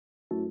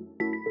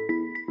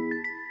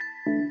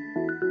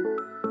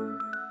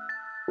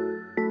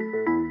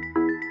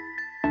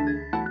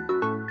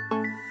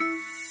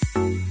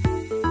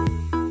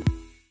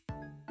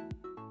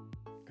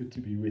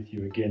with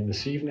you again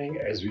this evening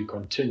as we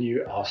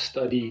continue our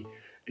study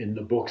in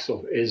the books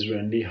of Ezra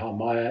and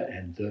Nehemiah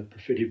and the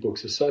prophetic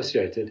books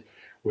associated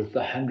with the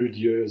 100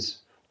 years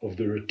of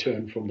the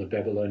return from the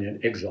Babylonian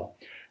exile.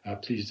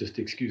 Please just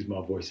excuse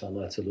my voice. I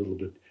know it's a little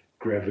bit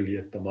gravelly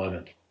at the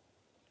moment.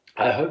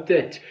 I hope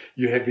that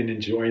you have been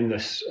enjoying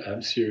this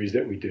series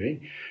that we're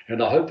doing,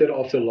 and I hope that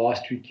after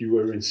last week you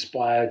were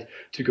inspired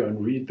to go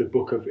and read the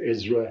book of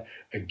Ezra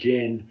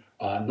again,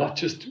 not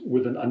just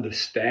with an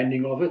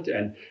understanding of it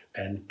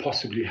and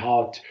possibly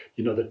how it,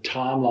 the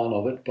timeline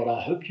of it, but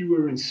I hope you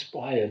were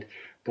inspired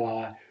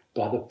by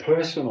the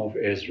person of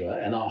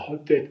Ezra, and I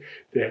hope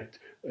that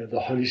the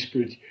Holy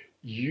Spirit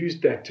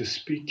used that to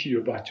speak to you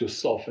about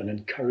yourself and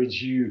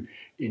encourage you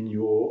in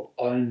your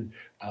own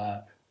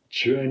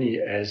journey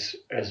as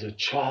a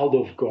child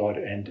of God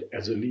and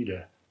as a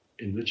leader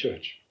in the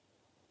church.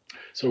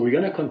 So we're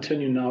going to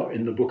continue now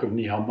in the book of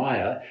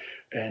Nehemiah,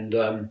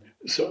 and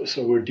so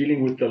we're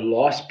dealing with the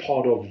last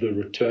part of the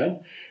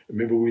return.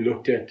 Remember, we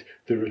looked at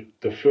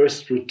the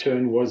first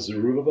return was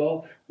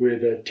Zerubbabel, where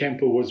the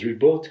temple was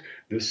rebuilt.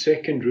 The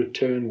second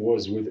return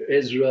was with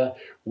Ezra,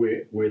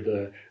 where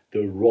the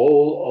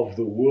role of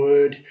the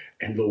word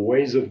and the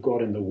ways of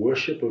God and the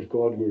worship of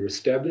God were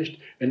established,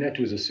 and that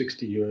was a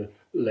 60-year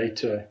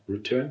later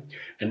return.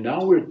 And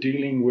now we're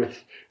dealing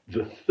with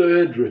the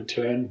third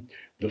return,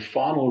 the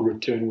final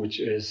return, which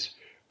is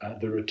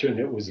the return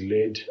that was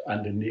led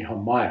under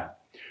Nehemiah.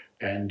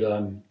 And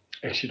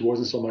actually, it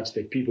wasn't so much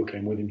that people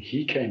came with him.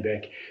 He came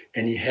back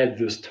and he had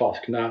this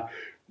task. Now,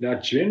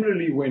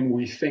 generally, when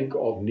we think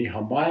of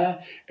Nehemiah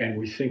and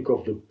we think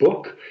of the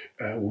book,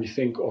 we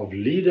think of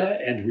leader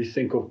and we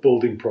think of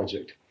building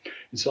project.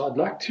 And so I'd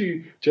like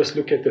to just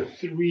look at the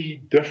three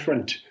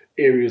different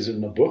areas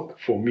in the book,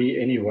 for me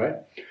anyway.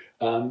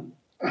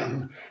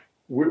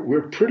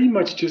 We're pretty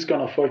much just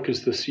going to focus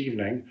this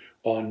evening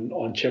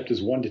on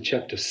chapters 1 to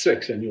chapter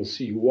 6, and you'll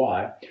see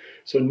why.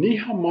 So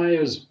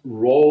Nehemiah's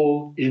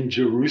role in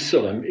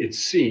Jerusalem, it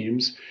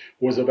seems,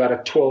 was about a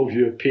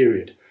 12-year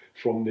period.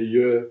 From the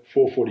year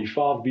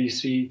 445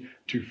 BC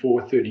to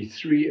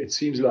 433, it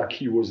seems like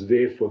he was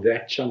there for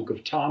that chunk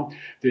of time.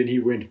 Then he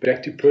went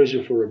back to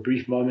Persia for a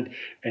brief moment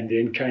and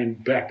then came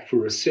back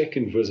for a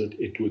second visit,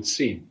 it would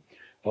seem,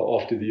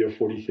 after the year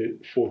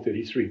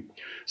 433.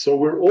 So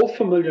we're all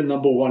familiar,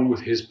 number one,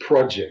 with his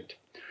project.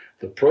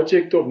 The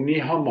project of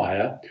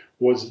Nehemiah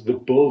was the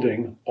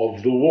building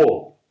of the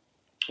wall,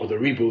 or the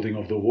rebuilding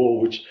of the wall,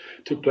 which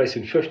took place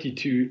in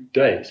 52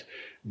 days.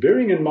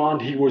 Bearing in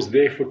mind he was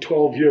there for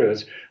 12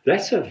 years,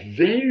 that's a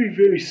very,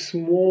 very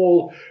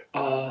small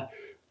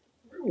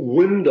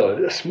window,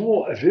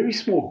 a very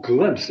small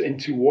glimpse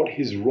into what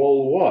his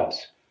role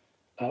was.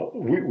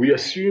 We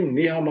assume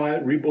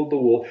Nehemiah rebuilt the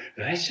wall.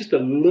 That's just a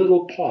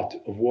little part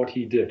of what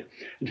he did.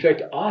 In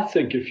fact, I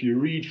think if you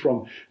read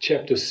from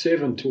chapter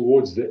 7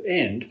 towards the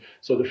end,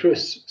 so the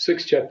first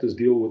 6 chapters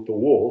deal with the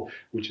wall,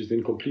 which is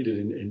then completed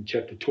in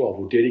chapter 12,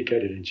 or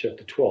dedicated in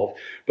chapter 12.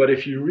 But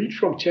if you read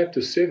from chapter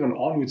 7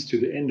 onwards to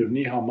the end of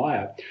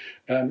Nehemiah,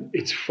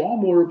 it's far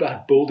more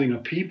about building a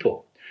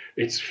people.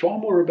 It's far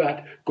more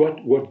about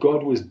what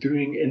God was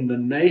doing in the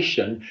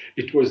nation.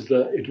 It was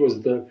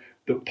the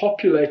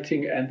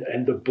populating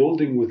and the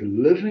building with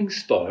living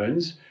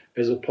stones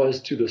as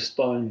opposed to the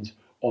stones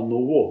on the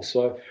wall.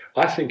 So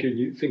I think when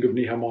you think of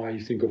Nehemiah, you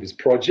think of his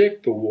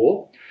project, the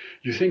wall.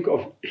 You think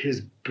of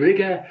his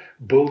bigger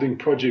building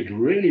project,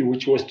 really,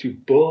 which was to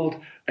build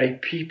a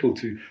people,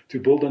 to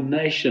build a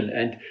nation,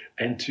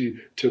 and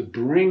to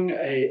bring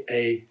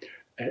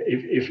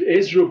if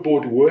Ezra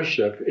brought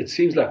worship, it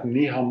seems like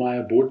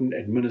Nehemiah brought an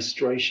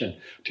administration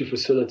to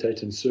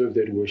facilitate and serve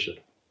that worship.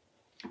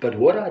 But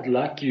what I'd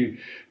like you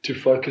to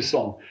focus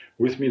on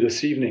with me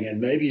this evening, and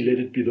maybe let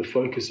it be the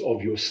focus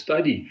of your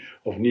study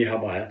of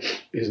Nehemiah,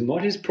 is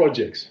not his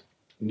projects,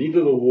 neither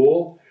the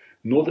wall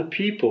nor the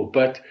people,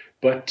 but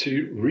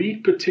to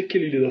read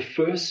particularly the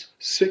first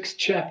 6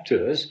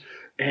 chapters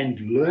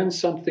and learn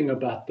something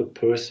about the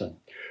person.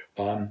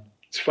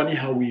 It's funny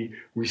how we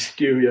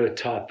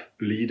stereotype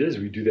leaders.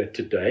 We do that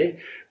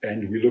today,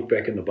 and we look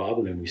back in the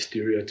Bible and we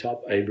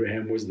stereotype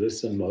Abraham was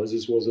this, and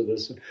Moses was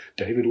this, and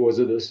David was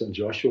this, and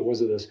Joshua was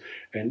this,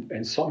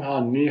 and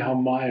somehow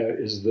Nehemiah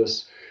is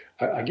this.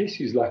 I guess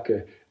he's like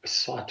a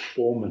site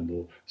foreman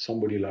or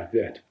somebody like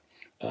that.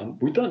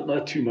 We don't know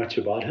too much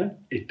about him.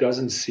 It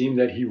doesn't seem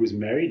that he was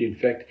married. In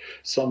fact,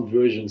 some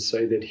versions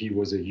say that he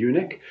was a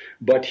eunuch,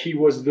 but he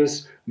was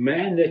this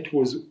man that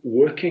was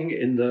working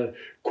in the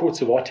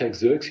courts of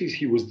Artaxerxes.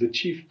 He was the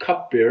chief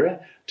cupbearer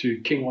to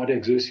King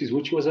Artaxerxes,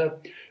 which was a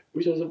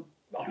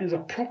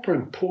proper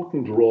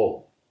important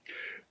role.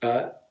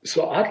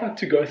 So I'd like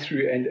to go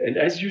through, and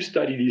as you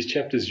study these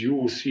chapters, you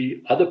will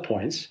see other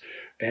points,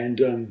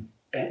 and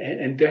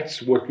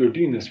that's what we're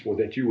doing this for,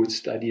 that you would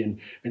study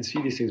and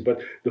see these things.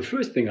 But the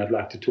first thing I'd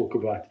like to talk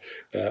about,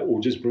 or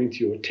just bring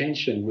to your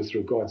attention with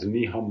regards to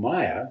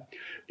Nehemiah,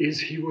 is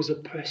he was a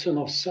person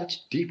of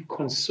such deep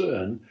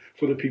concern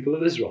for the people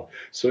of Israel.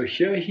 So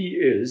here he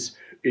is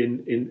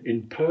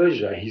in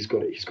Persia. He's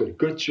got a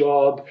good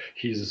job.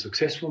 He's a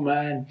successful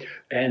man,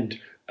 and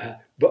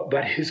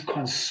But his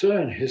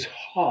concern, his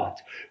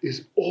heart,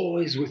 is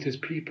always with his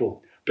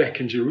people back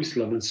in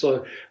Jerusalem. And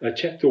so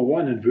chapter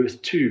 1 and verse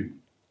 2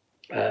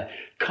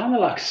 kind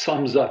of like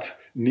sums up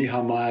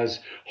Nehemiah's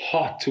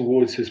heart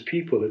towards his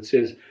people. It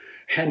says,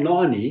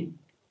 Hanani,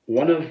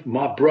 one of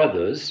my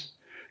brothers,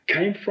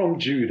 came from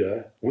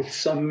Judah with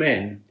some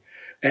men,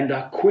 and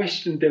I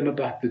questioned them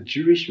about the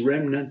Jewish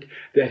remnant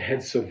that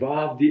had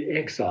survived the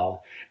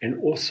exile and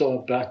also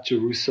about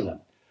Jerusalem.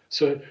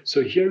 So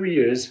here he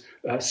is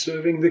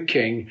serving the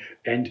king,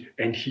 and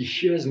he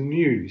hears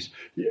news.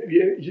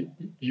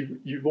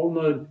 You've all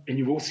known, and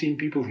you've all seen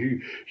people who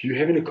you're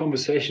having a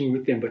conversation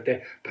with them, but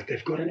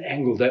they've got an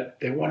angle that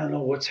they want to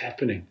know what's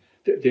happening.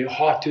 Their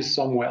heart is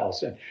somewhere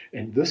else,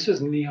 and this is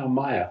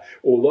Nehemiah.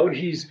 Although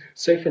he's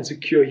safe and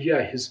secure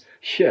here, his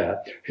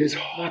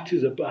heart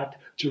is about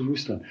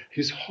Jerusalem.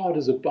 His heart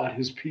is about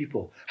his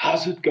people.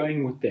 How's it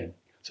going with them?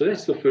 So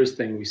that's the first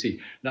thing we see.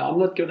 Now, I'm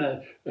not going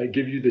to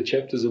give you the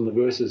chapters and the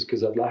verses,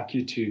 because I'd like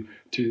you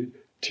to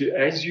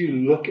as you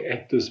look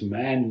at this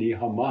man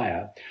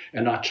Nehemiah,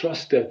 and I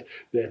trust that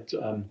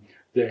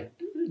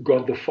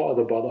God the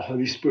Father by the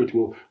Holy Spirit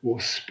will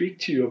speak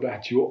to you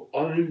about your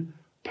own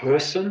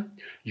person,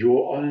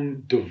 your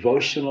own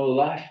devotional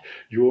life,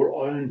 your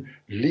own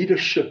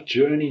leadership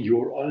journey,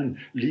 your own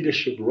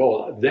leadership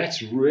role.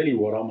 That's really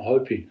what I'm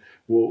hoping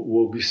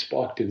will be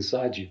sparked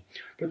inside you.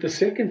 But the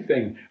second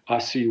thing I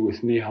see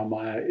with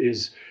Nehemiah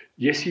is,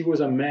 yes, he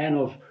was a man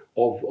of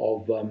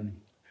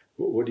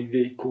what do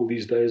they call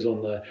these days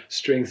on the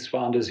Strengths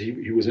Founders?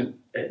 He was an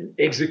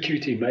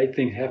executor, he made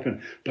things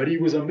happen, but he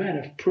was a man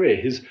of prayer.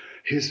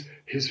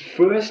 His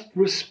first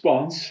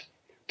response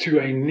to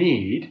a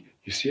need,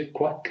 you see it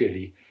quite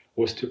clearly,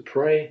 was to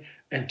pray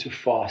and to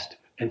fast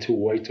and to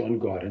wait on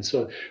God. And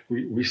so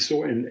we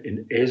saw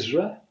in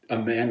Ezra a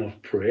man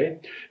of prayer,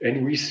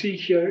 and we see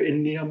here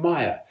in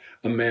Nehemiah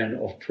a man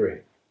of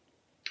prayer.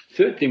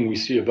 Third thing we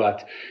see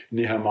about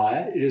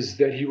Nehemiah is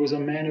that he was a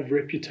man of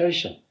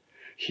reputation.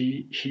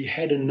 He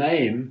had a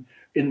name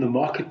in the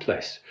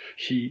marketplace.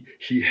 He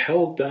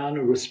held down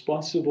a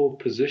responsible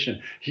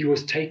position. He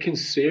was taken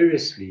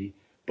seriously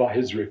by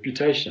his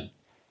reputation.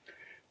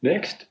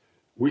 Next,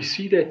 we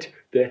see that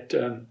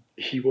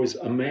he was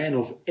a man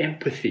of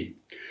empathy.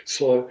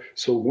 So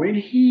when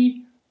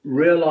he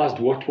realized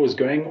what was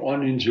going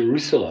on in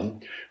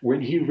Jerusalem,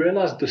 when he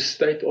realized the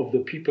state of the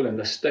people and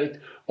the state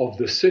of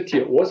the city,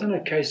 it wasn't a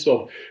case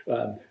of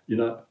them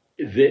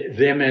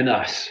and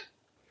us.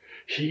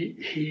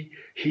 He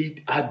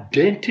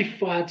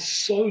identified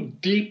so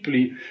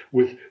deeply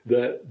with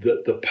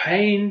the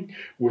pain,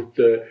 with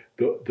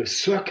the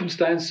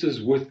circumstances,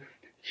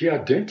 he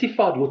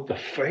identified with the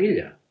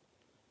failure.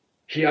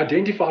 He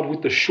identified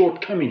with the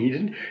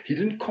shortcoming.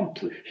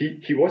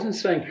 He wasn't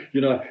saying,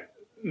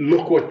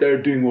 look what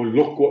they're doing, or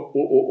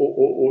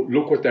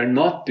look what they're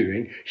not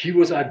doing. He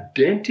was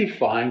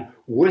identifying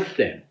with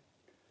them.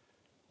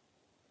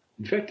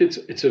 In fact,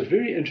 it's a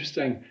very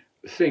interesting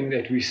thing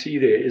that we see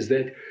there, is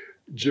that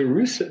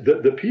Jerusalem,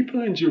 the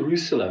people in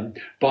Jerusalem,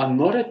 by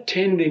not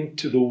attending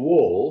to the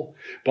wall,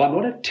 by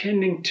not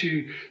attending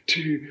to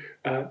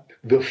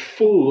the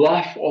full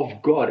life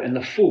of God and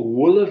the full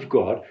will of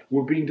God,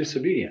 were being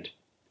disobedient.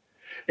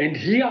 And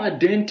he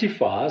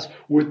identifies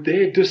with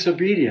their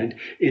disobedience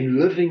in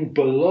living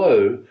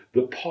below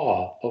the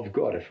par of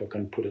God, if I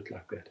can put it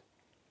like that.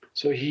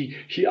 So he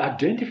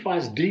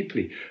identifies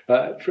deeply.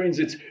 Friends,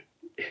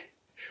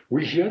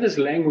 we hear this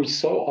language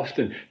so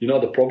often.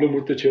 The problem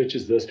with the church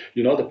is this.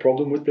 The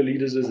problem with the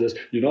leaders is this.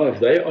 If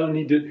they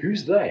only did,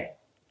 who's they?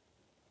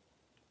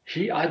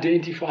 He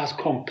identifies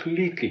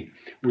completely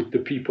with the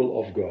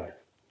people of God.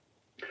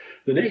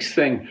 The next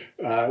thing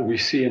we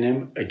see in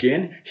him,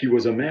 again, he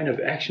was a man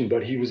of action,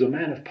 but he was a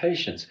man of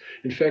patience.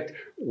 In fact,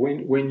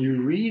 when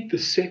you read the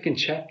second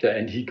chapter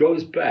and he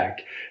goes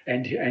back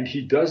and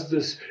he does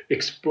this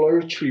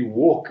exploratory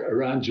walk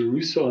around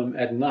Jerusalem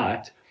at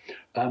night,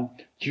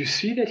 you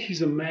see that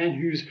he's a man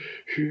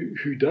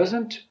who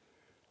doesn't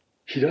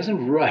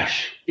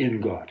rush in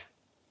God.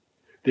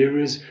 There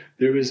is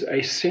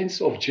a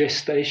sense of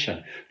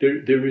gestation.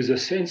 There is a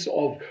sense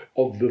of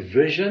the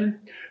vision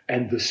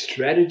and the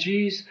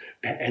strategies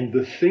and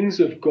the things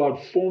of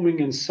God forming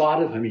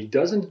inside of him. He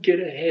doesn't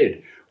get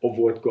ahead of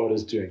what God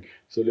is doing.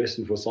 It's a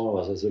lesson for some of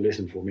us. It's a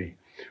lesson for me.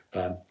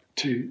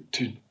 To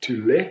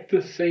let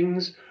the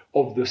things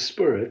of the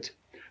Spirit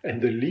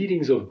and the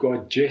leadings of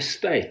God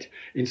gestate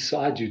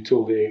inside you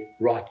till their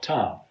right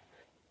time.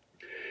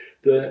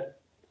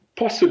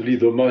 Possibly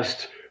the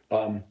most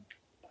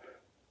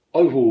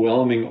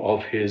overwhelming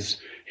of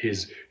his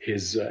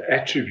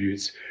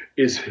attributes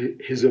is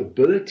his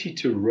ability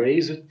to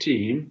raise a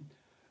team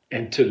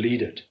and to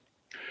lead it.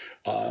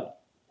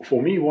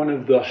 For me, one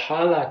of the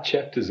highlight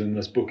chapters in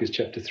this book is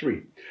chapter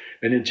 3.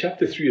 And in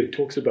chapter 3, it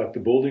talks about the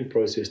building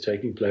process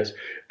taking place.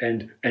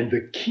 And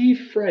the key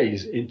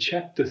phrase in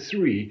chapter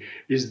 3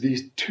 is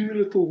these two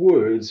little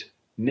words,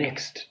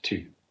 next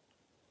to.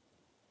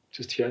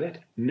 Just hear that?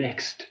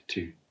 Next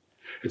to.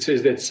 It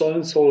says that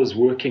so-and-so is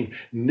working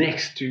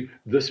next to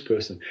this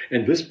person,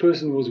 and this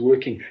person was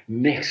working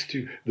next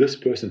to this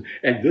person,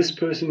 and this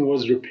person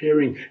was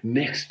repairing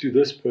next to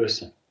this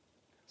person.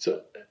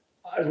 So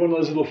one of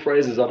those little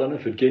phrases, I don't know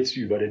if it gets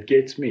you, but it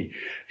gets me.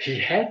 He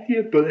had the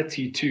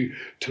ability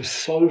to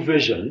sow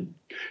vision.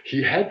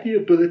 He had the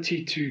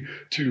ability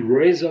to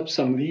raise up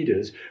some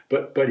leaders,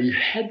 but he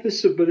had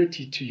this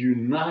ability to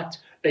unite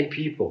a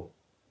people,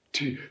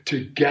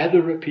 to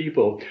gather a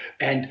people,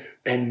 and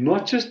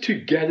not just to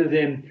gather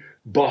them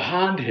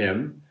behind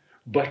him,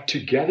 but to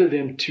gather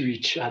them to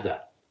each other.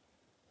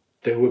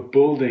 They were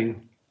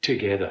building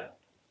together.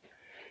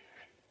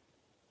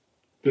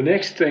 The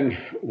next thing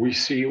we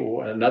see,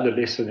 or another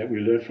lesson that we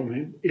learn from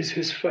him, is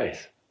his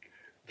faith.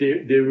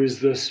 There is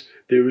this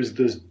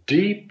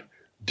deep,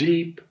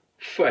 deep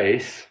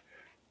faith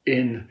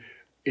in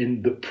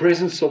the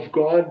presence of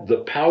God, the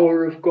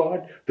power of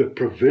God, the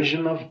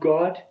provision of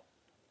God,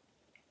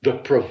 the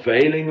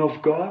prevailing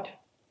of God.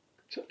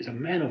 So he's a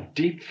man of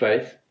deep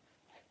faith.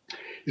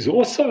 He's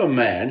also a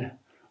man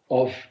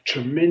of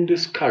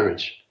tremendous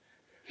courage.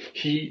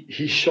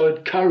 He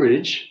showed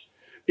courage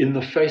in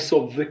the face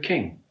of the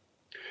king.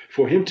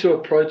 For him to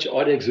approach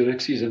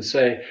Artaxerxes and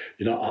say,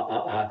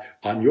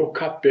 I'm your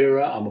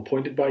cupbearer, I'm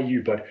appointed by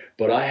you,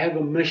 but I have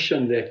a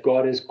mission that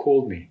God has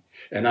called me,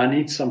 and I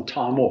need some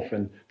time off.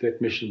 And that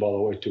mission, by the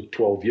way, took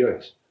 12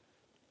 years.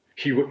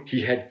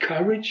 He had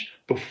courage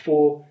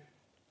before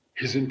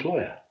his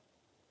employer.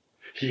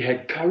 He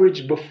had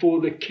courage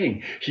before the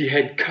king. He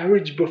had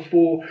courage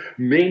before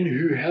men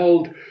who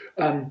held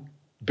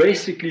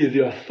basically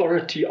the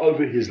authority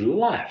over his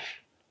life.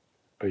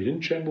 But he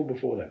didn't tremble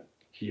before them.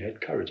 He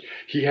had courage.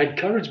 He had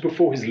courage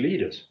before his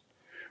leaders.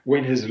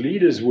 When his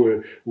leaders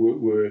were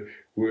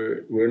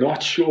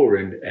not sure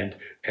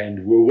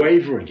and were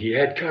wavering, he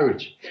had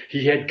courage.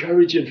 He had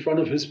courage in front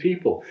of his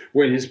people.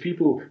 When his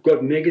people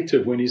got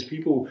negative, when his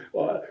people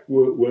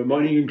were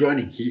moaning and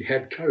groaning, he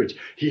had courage.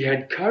 He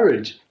had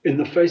courage in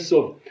the face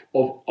of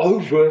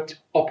overt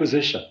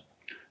opposition.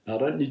 Now, I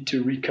don't need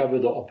to recover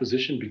the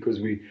opposition because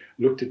we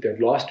looked at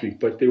that last week,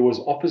 but there was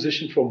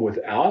opposition from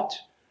without.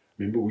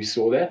 Remember, we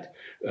saw that.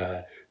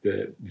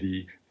 There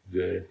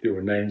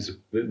were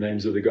the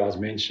names of the guys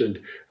mentioned.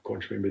 I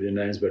can't remember their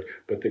names, but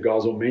the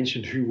guys all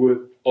mentioned who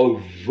were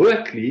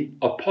overtly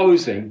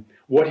opposing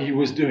what he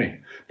was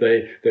doing.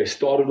 They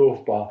started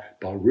off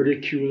by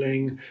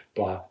ridiculing,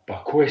 by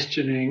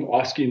questioning,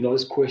 asking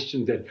those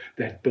questions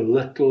that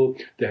belittle,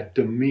 that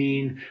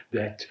demean,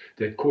 that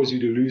cause you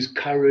to lose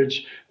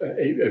courage.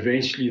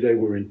 Eventually they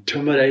were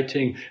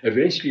intimidating.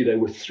 Eventually they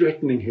were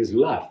threatening his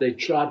life. They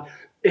tried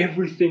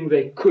everything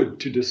they could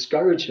to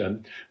discourage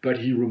him, but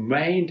he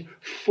remained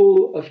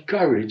full of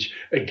courage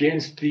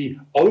against the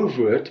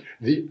overt,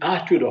 the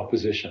outward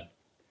opposition.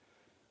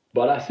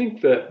 But I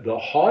think that the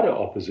harder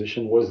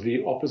opposition was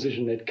the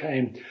opposition that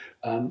came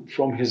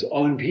from his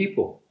own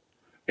people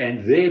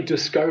and their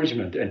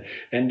discouragement.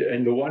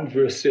 And the one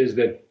verse says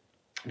that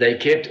they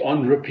kept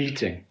on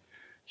repeating.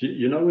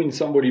 You know, when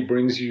somebody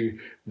brings you,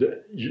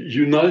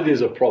 you know there's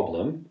a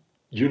problem,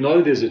 you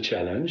know there's a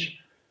challenge,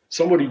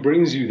 somebody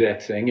brings you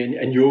that thing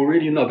and you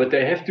already know, but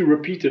they have to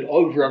repeat it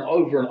over and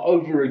over and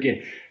over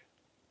again.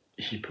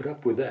 He put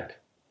up with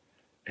that.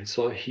 And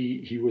so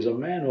he was a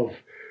man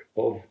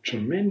of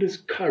tremendous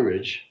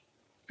courage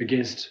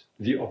against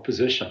the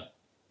opposition.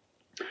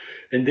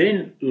 And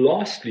then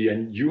lastly,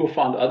 and you will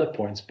find other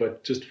points,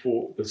 but just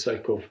for the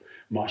sake of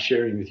my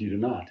sharing with you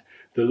tonight,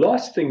 the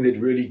last thing that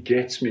really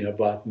gets me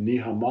about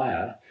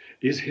Nehemiah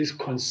is his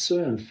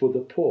concern for the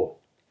poor.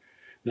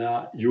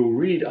 Now, you'll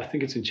read, I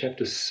think it's in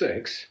chapter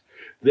 6,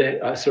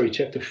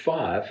 chapter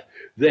 5,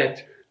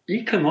 that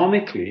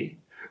economically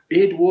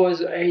it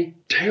was a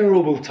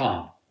terrible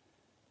time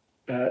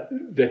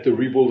that the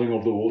rebuilding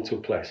of the wall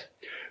took place.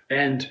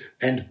 And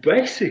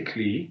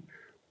basically,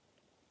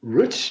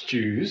 rich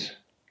Jews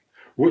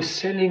were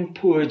selling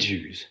poor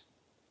Jews.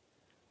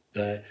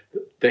 They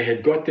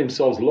had got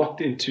themselves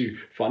locked into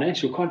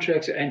financial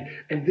contracts, and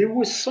there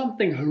was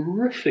something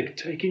horrific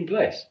taking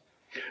place.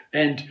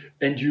 And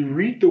you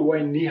read the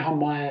way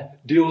Nehemiah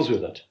deals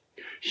with it.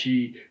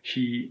 He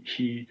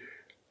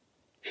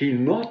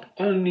not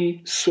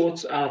only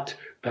sorts out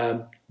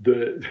the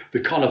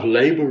kind of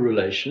labor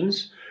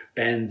relations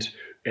and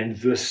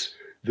this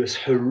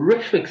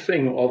horrific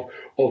thing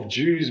of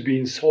Jews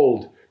being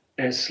sold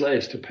as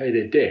slaves to pay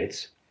their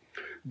debts,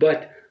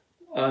 but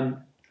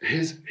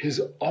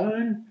his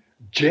own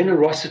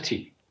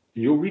generosity.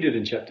 You'll read it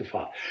in chapter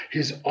 5.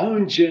 His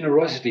own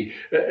generosity.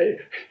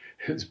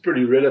 It's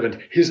pretty relevant.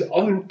 His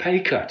own pay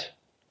cut.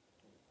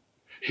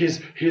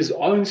 His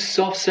own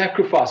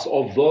self-sacrifice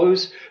of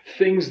those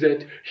things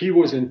that he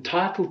was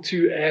entitled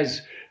to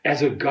as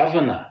a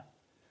governor.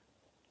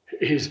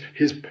 His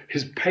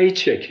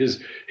paycheck,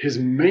 his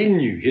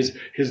menu,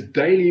 his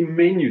daily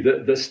menu,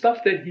 the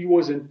stuff that he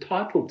was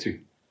entitled to.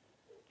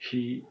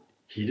 He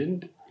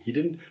didn't.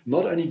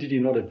 Not only did he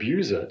not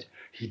abuse it,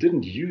 he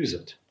didn't use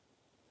it.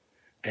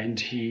 And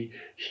he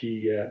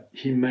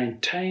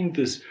maintained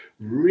this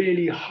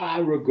really high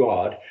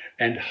regard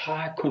and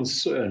high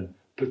concern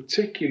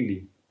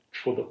particularly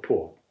for the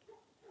poor.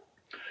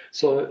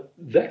 So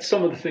that's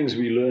some of the things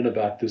we learn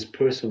about this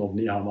person of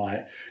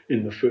Nehemiah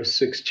in the first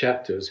 6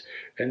 chapters.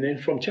 And then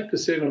from chapter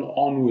 7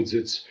 onwards,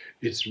 it's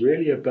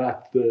really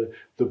about the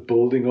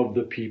building of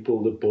the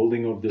people, the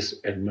building of this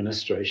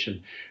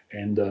administration.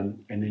 And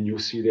then you'll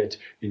see that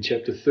in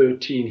chapter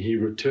 13, he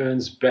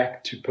returns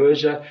back to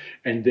Persia,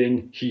 and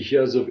then he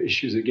hears of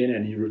issues again,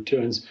 and he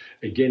returns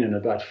again in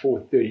about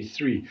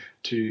 433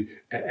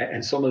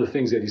 and some of the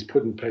things that he's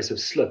put in place have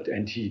slipped,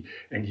 and he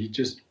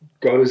just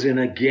goes in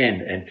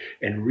again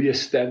and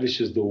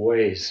reestablishes the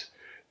ways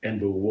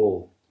and the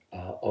will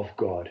of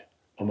God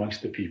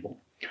amongst the people.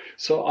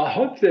 So I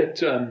hope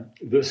that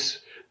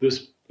this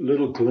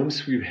little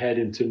glimpse we've had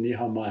into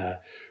Nehemiah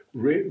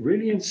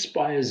really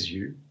inspires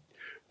you.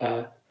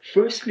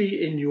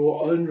 Firstly, in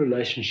your own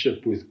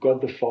relationship with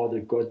God the Father,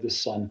 God the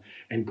Son,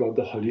 and God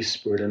the Holy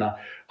Spirit. And I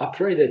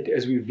pray that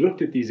as we've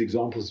looked at these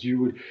examples,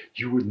 you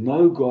would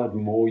know God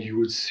more, you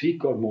would seek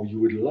God more, you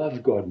would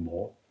love God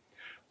more.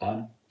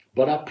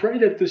 But I pray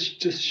that this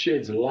just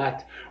sheds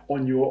light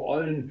on your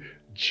own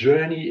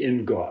journey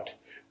in God,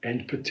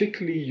 and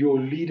particularly your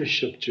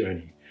leadership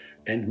journey.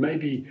 And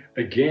maybe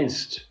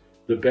against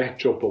the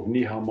backdrop of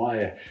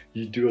Nehemiah,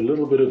 you do a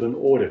little bit of an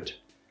audit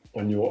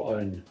on your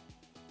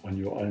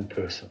own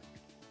person.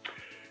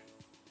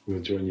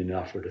 We'll join you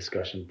now for a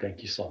discussion.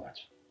 Thank you so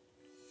much.